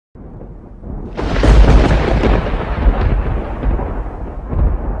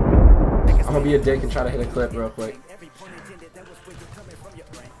go be a dick and try to hit a clip real quick.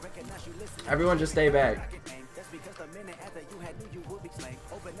 Everyone just stay back.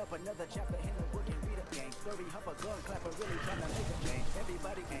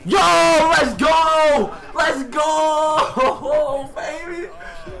 Yo, let's go! Let's go, baby!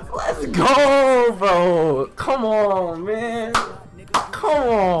 Let's go, bro! Come on, man! Come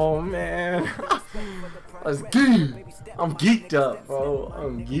on, man! Let's geek! I'm geeked up, bro.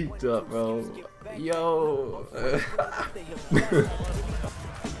 I'm geeked up, bro. Yo!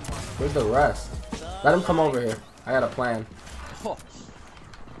 Where's the rest? Let him come over here. I got a plan.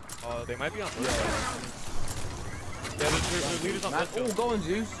 They might be on first. Yeah, their leader's on first. Oh, going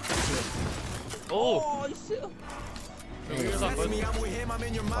Zeus. Oh!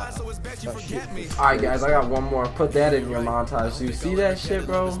 Alright guys, I got one more. Put that in your montage. You see that shit,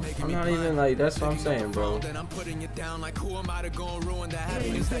 bro? I'm not even like, that's what I'm saying, bro.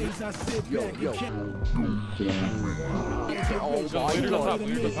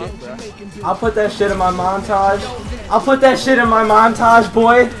 I'll put that shit in my montage. I'll put that shit in my montage,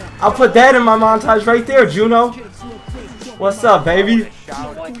 boy. I'll put that in my montage right there, Juno. What's up, baby?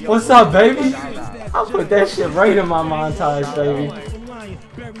 What's up, baby? I'll put that shit right in my montage, baby.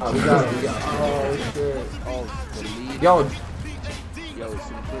 Oh, we got it, oh, shit. Oh, yo. Yo,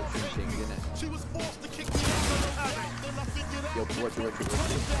 some things, innit? Yo, watch it.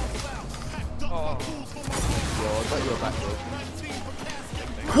 Oh. Yo, I thought you were back, bro.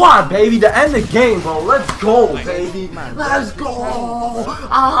 Quad, baby, to end the game, bro. Let's go, baby. Let's go.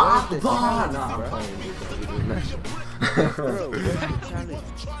 Ah,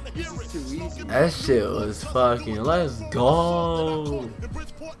 that shit was fucking. Let's go.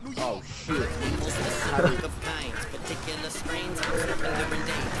 Oh shit.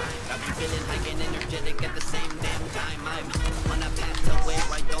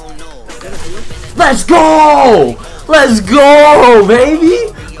 Let's go. Let's go,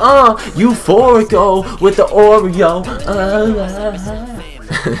 baby. Euphorico with the Oreo.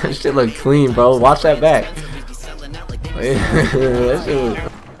 That shit look clean, bro. Watch that back. That shit was...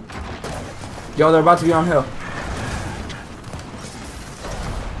 Yo, they're about to be on hill.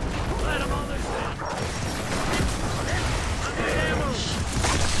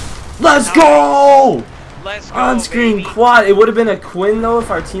 Let's go! On screen quad. It would have been a Quinn though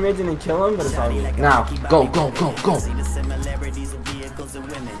if our teammate didn't kill him, but it's all good. Now, go.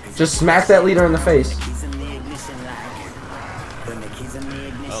 Just smack that leader in the face.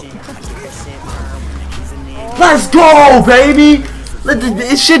 Let's go, baby!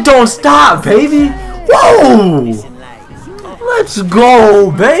 This shit don't stop, baby! Whoa! Let's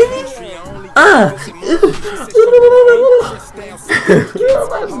go, baby!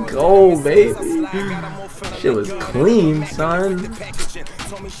 Let's go, baby! Shit was clean, son. This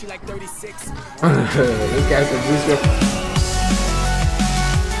guy's a booster.